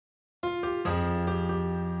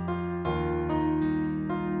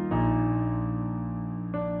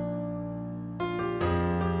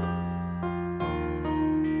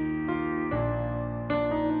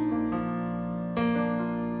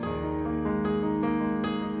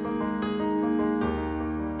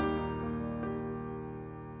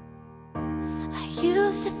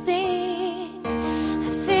used to think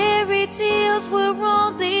that fairy tales were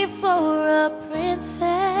only for a princess.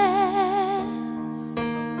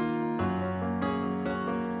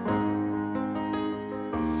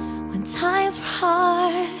 When times were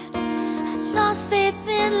hard, I lost faith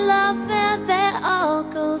in love, and that all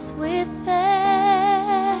goes with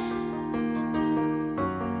it.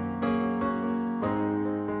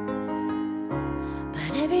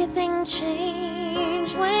 But everything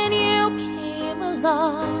changed when you came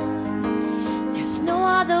along. There's no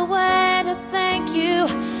other way to thank you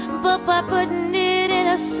but by putting it in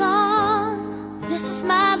a song. This is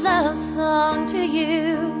my love song to you.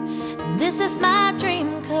 This is my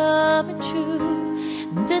dream coming true.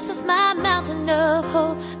 This is my mountain of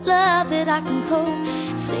hope, love that I can cope,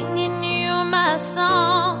 singing you my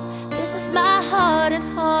song. This is my heart in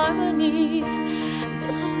harmony.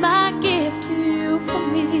 This is my gift to you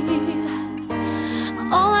from me.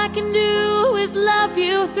 All I can do is love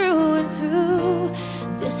you through and through.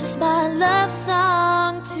 This is my love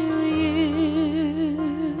song to you.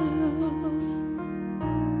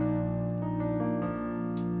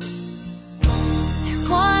 There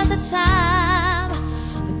was a time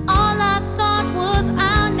when all I thought was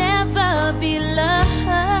I'll never be loved.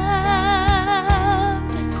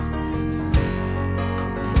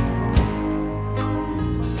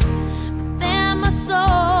 But then my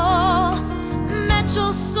soul met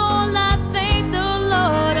your soul. I thank the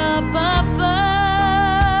Lord up above.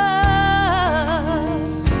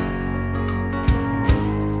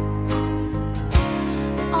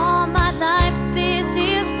 All my life, this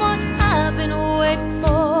is what I've been waiting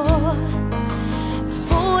for.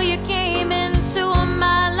 Before you came into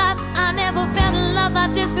my life, I never felt a love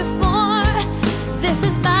like this before.